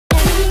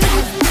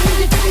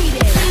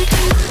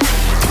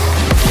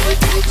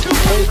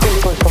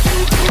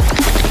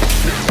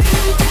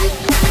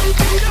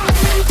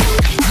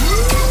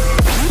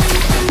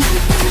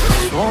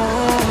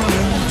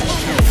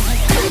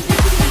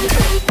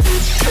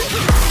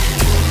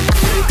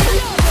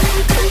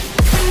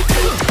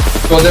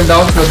Slow them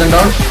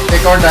down,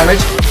 take out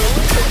damage.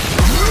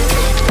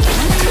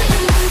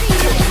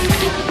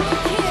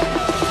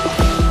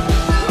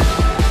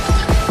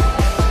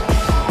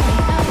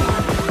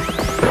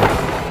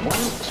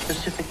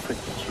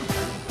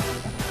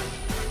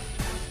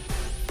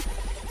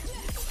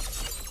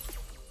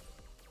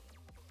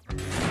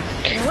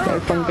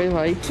 Pankaj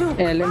भाई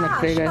एले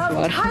नखरेगा इस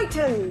बार।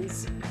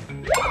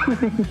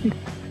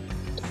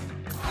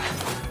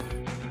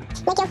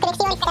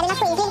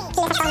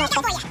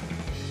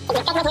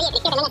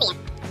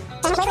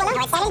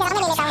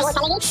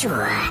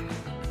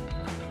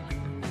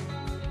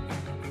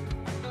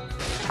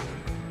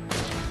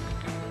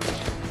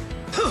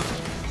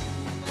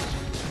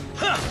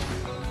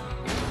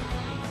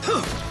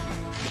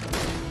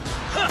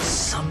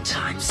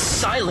 Sometimes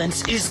silence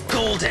is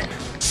golden.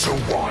 So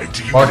why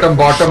do you bottom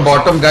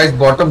guys,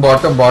 bottom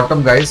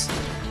guys.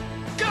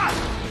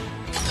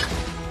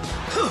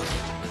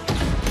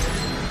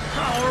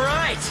 All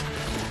right.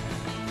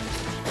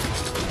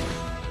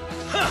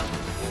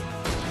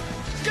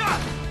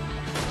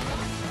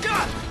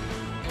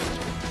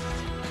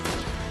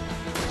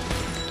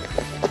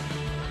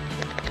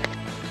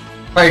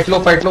 Fight low.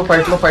 One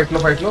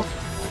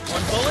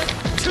bullet,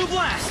 two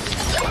blasts.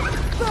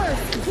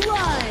 First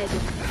blood.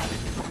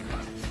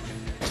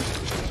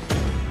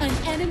 An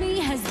enemy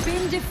has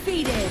been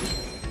defeated.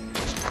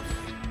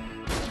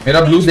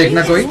 मेरा blue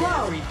देखना कोई?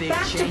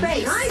 Back to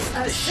base. Nice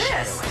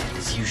assist.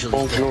 Is usually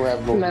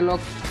मैं लोग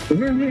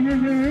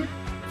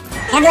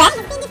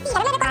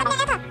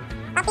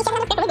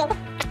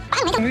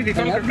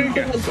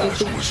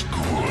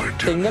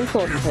single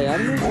shot था यार।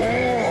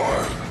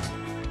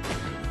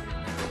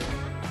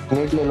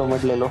 Mid ले लो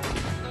ले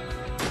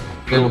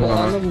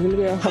लूँगा मैं भूल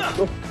गया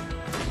आपको।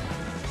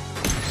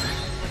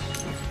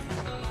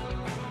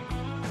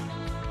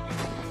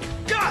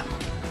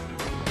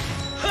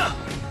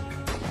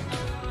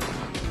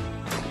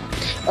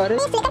 अरे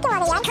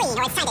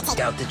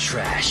take out the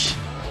trash.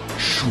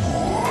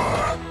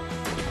 Sure.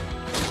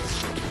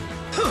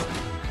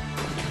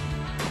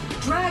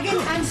 Dragon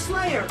and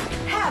Slayer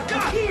have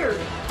appeared.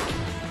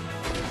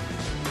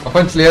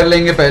 Upon slayer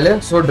लेंगे पहले,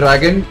 सो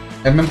ड्रैगन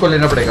एमएम को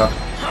लेना पड़ेगा।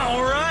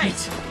 All right.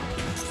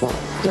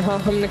 हाँ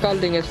हम निकाल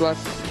देंगे इस बार।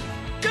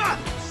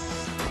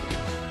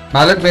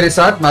 मालिक मेरे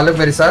साथ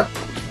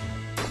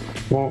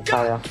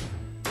आया।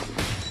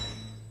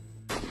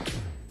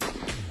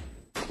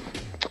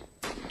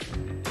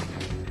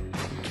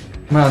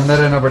 मैं अंदर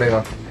रहना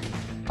पड़ेगा।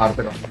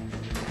 मारते रहो।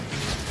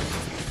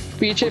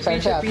 पीछे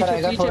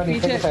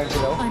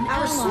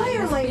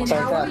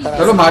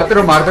चलो मारते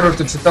रहो,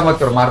 तुम चिंता मत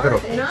करो, मारते रहो।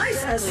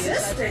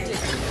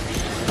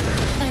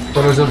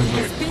 चलो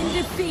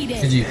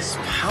जी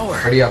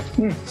बढ़िया।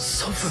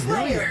 So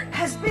familiar. An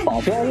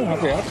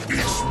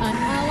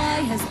ally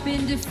has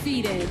been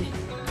defeated.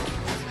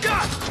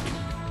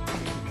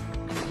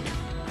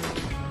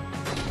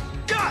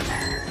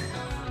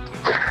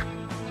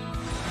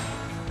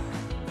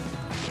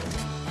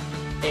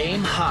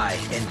 Aim high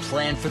and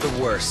plan for the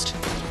worst.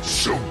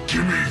 So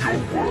give me your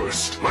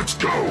worst. Let's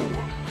go.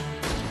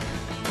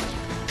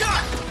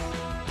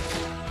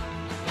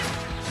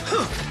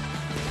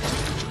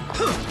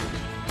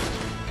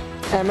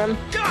 MM.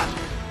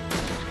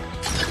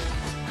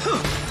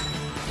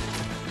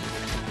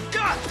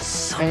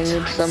 I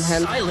need some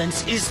help.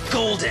 Silence is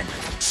golden.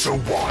 So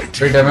why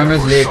do Wait, you MM is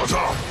never late. shut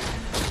up?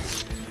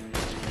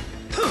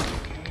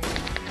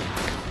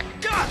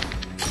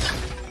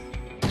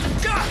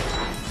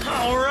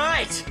 All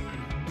right.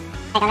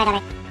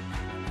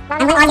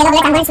 I'm going to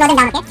slow them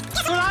down, okay?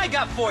 That's what I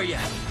got for you.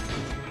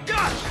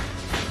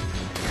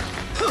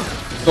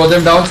 Slow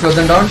them down,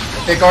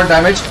 take out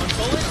damage. An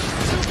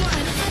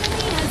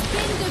enemy has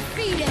been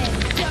defeated.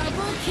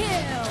 Double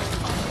kill.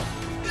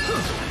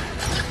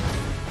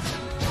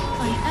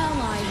 An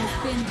ally has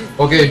been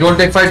defeated. Okay, don't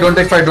take fight.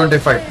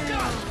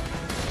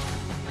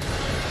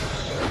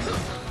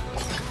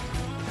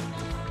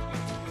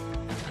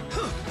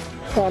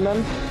 MM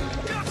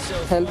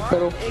help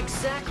करो।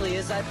 Exactly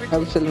as I अब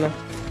predicted. चलना।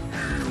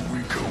 Here we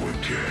go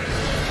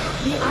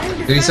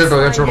again. Reset हो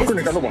गया, छोड़ो।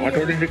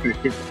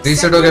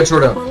 Reset हो गया,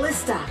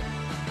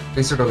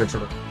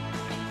 छोड़ो।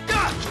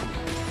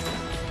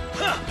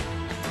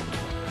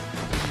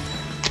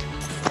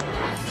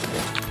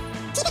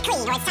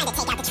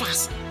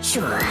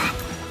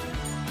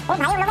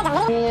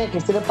 ये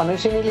किसी ने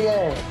पनिश ही नहीं लिया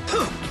है।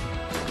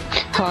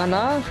 हाँ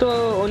ना, तो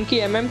उनकी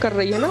MM कर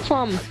रही है ना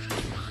फार्म।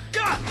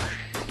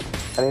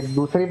 अरे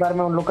दूसरी बार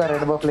मैं उन लोग का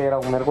रेड बफ ले रहा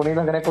हूँ, मेरे को नहीं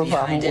लग रहा है कोई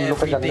फार्म उन लोग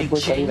का जंगल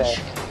कोई कर ही रहा है।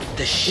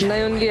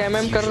 नहीं, उनकी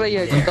MM कर रही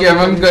है। उनकी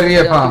MM कर रही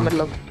है फार्म।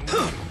 मतलब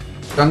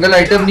जंगल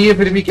आइटम नहीं है,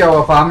 फिर भी क्या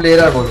हुआ, फार्म ले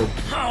रहा है बोलो।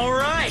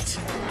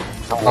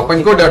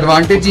 अपन को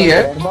एडवांटेज ही है,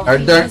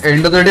 at the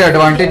end of the day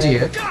advantage ही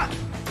है।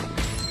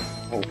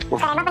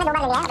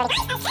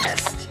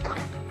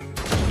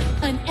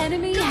 An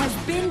enemy has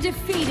been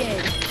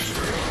defeated.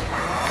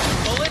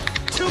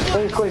 इसको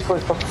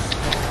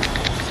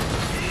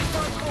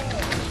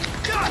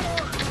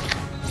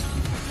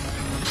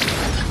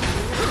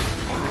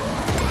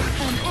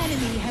An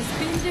enemy has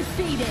been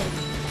defeated.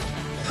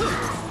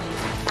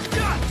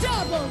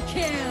 Double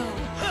kill.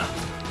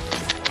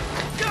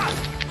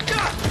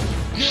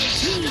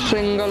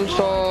 Single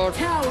shot.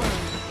 Tower.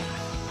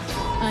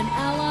 An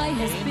ally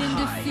has been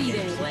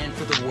defeated. Plan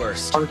for the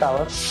worst. On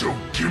tower. So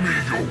give me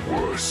your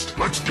worst.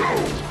 Let's go.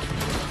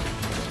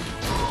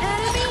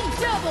 Enemy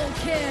double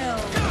kill.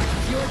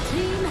 Your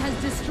team has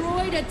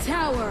destroyed a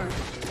tower.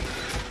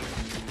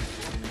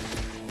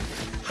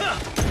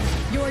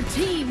 Your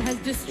team has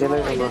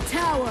destroyed a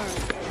tower.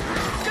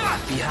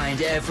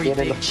 Behind every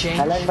big change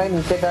हालांकि भाई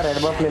नीचे का red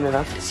बफ ले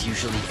लेना. is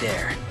usually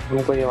there.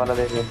 तुमको ये वाला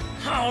देख लो.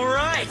 All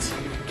right.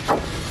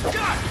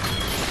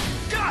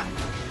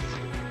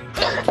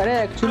 अरे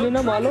एक्चुअली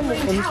ना मालूम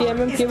उनकी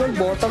एमएम केवल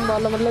बॉटम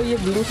वाला मतलब ये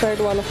ब्लू साइड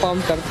वाला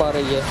फॉर्म कर पा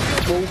रही है,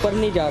 वो ऊपर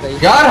नहीं जा रही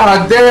यार.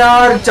 हद है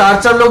यार,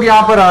 4 लोग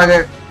यहाँ पर आ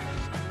गए.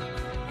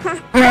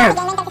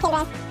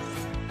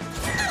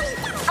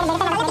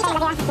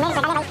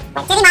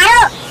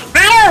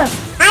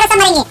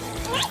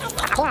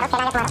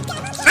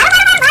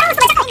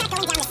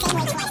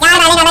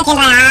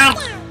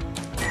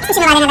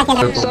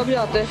 सब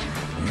जाते.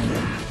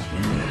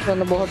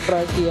 मैंने बहुत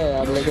ट्राई किया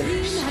यार लेकिन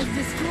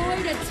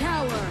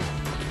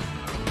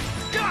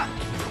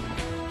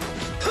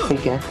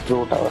ठीक है. दो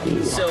tower.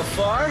 So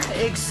far,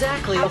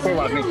 exactly. Our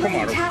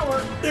middle tower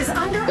is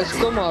under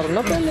इसको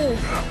मारना पहले.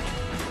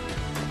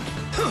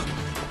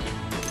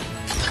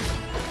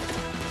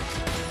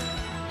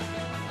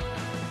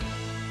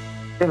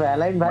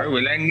 वैलाइन भाई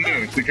विलाइन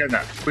नहीं पीछे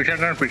ना.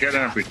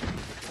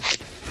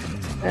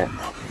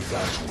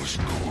 That was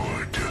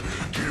good.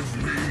 Give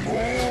me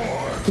more.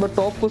 वो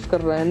टॉप पुश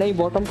कर रहा है, नहीं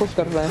बॉटम पुश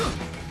कर रहा है.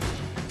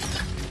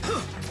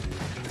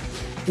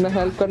 मैं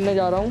हेल्प करने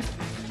जा रहा हूँ.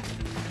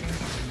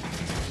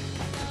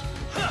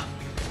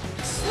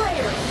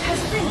 Slayer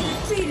has been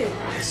defeated.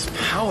 His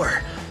power,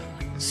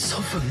 so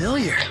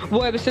familiar. वो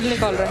एबिसिल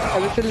निकाल रहा है,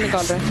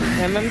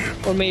 एमएम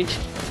और मेज.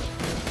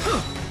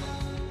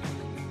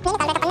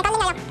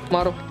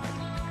 मारो.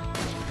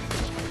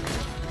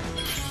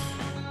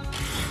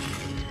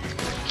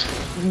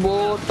 वो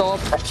टॉप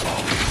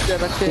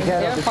रखे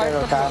यार.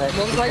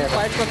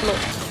 फाइट मत लो.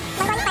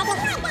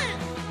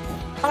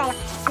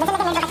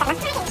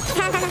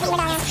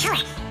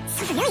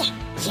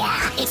 Yeah,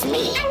 it's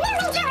me.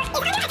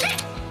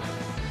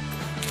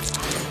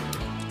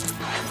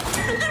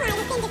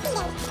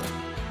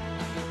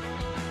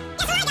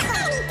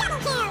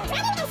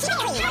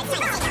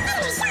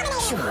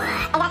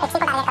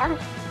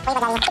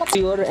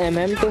 Pure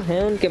MM तो है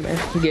उनके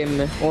गेम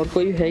में, और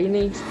कोई है ही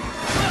नहीं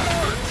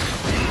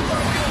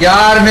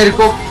यार. मेरे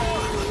को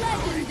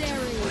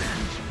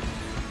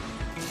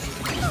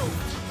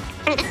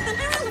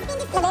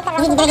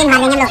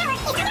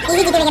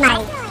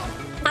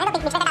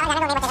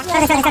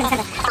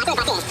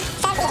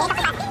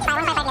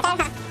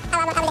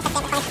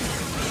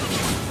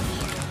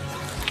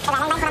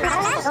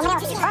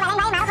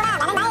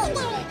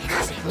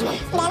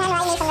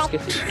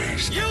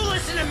You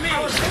listen to me.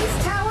 Our base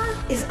tower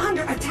is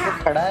under attack.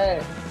 खड़ा है.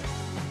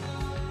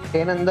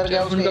 टेन अंदर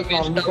गया. उनका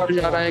बेस टावर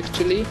जा रहा है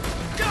एक्चुअली.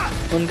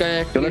 उनका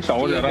चलो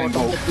टावर जा रहा है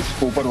इनका.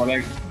 ऊपर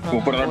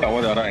वाला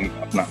टावर जा रहा है इनका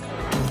अपना.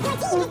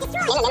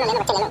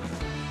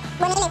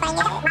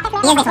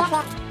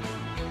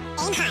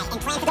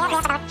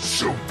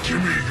 So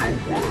give me your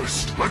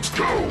worst. Let's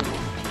go.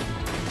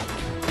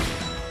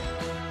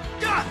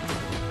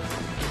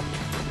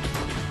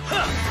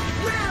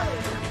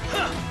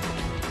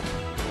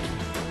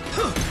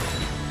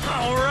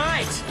 All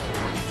right.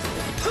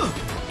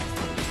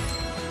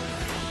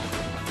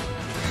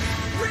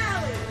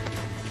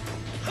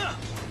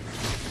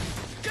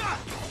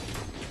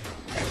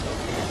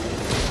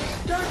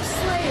 Dark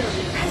Slayer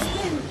has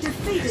been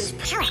defeated.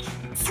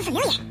 So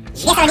familiar.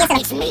 Yes,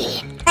 it's me.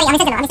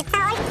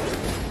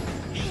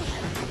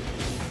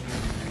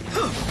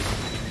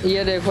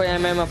 ये देखो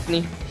एमएम अपनी.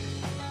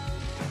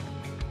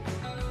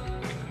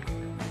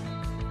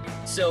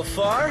 So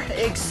far,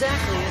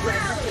 exactly.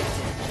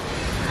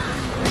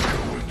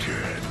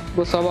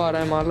 वो सब आ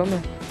रहा है मालूम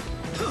है.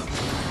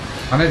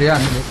 आने दिया.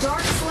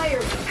 Dark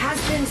Slayer has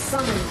been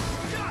summoned.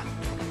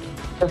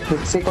 तो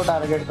फिक्सी को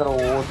टारगेट करो.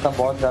 वो उसका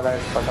बहुत ज्यादा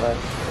हिट पड़ रहा है.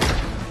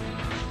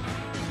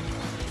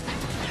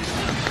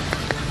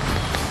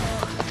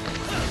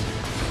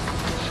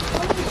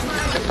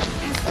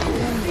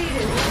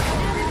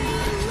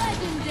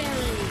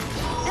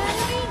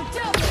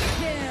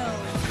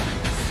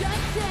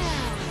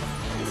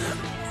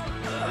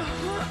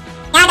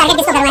 क्या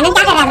कर रहा है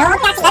ब्रो?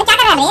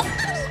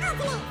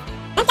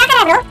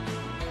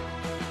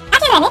 क्या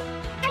कर रहा है?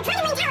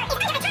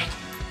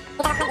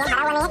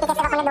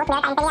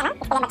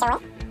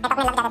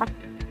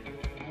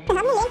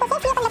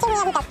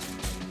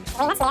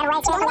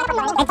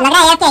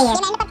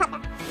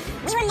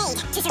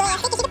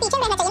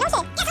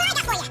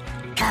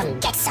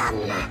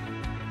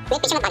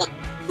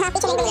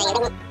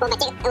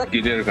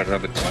 किधर कर रहा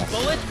बच्चा?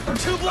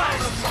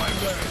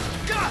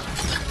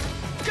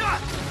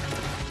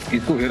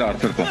 इसको फिर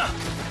आर्चर को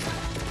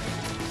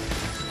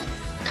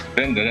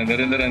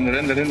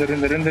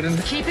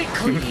Keep it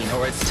clean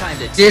or it's time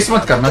to chess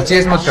मत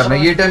करना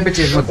ये टाइम पे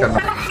चेस मत करना।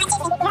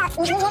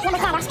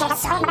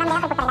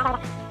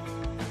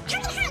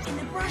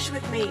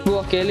 वो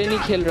अकेले नहीं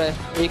खेल रहा है,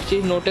 एक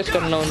चीज नोटिस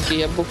करना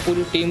उनकी, अब वो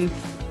पूरी team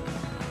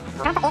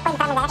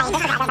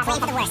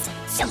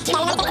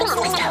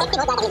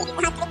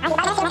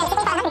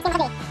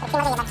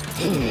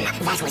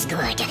That was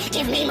good.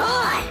 Give me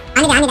more.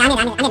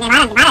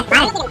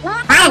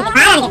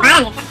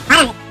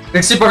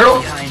 रिक्सी पकड़ो।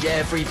 behind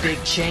every big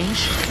change.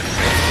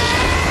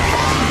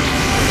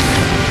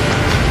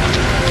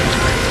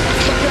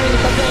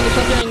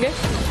 सब जाएंगे।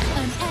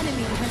 An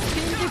enemy has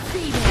been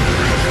defeated.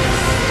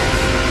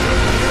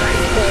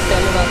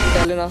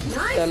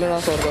 Telena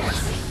sorry.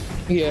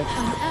 Yeah,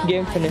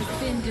 game finish.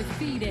 Been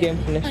defeated. Game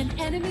finish. An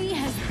enemy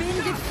has been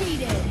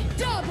defeated.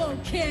 Double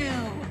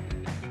kill.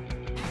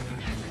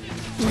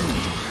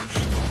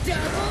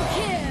 Double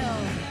kill.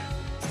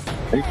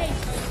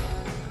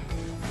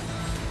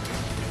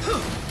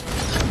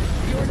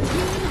 Your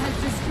team has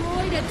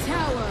destroyed a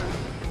tower.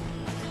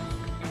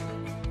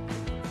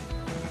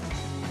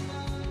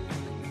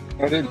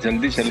 अरे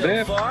जल्दी चल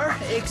रहे So far,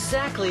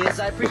 exactly as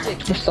I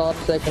predicted. 7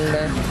 second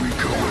है।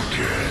 Your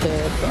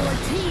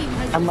team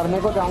has मैं मरने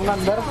को जाऊंगा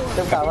अंदर,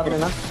 सिर्फ टावर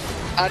लेना।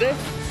 अरे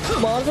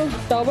मार दो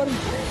टावर,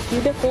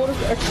 सीधे फोर्स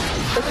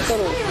टच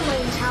करो। Your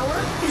lane tower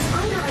is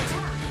under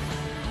attack.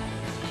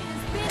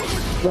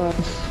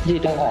 बस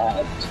जीत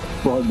गए।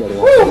 बहुत बढ़िया।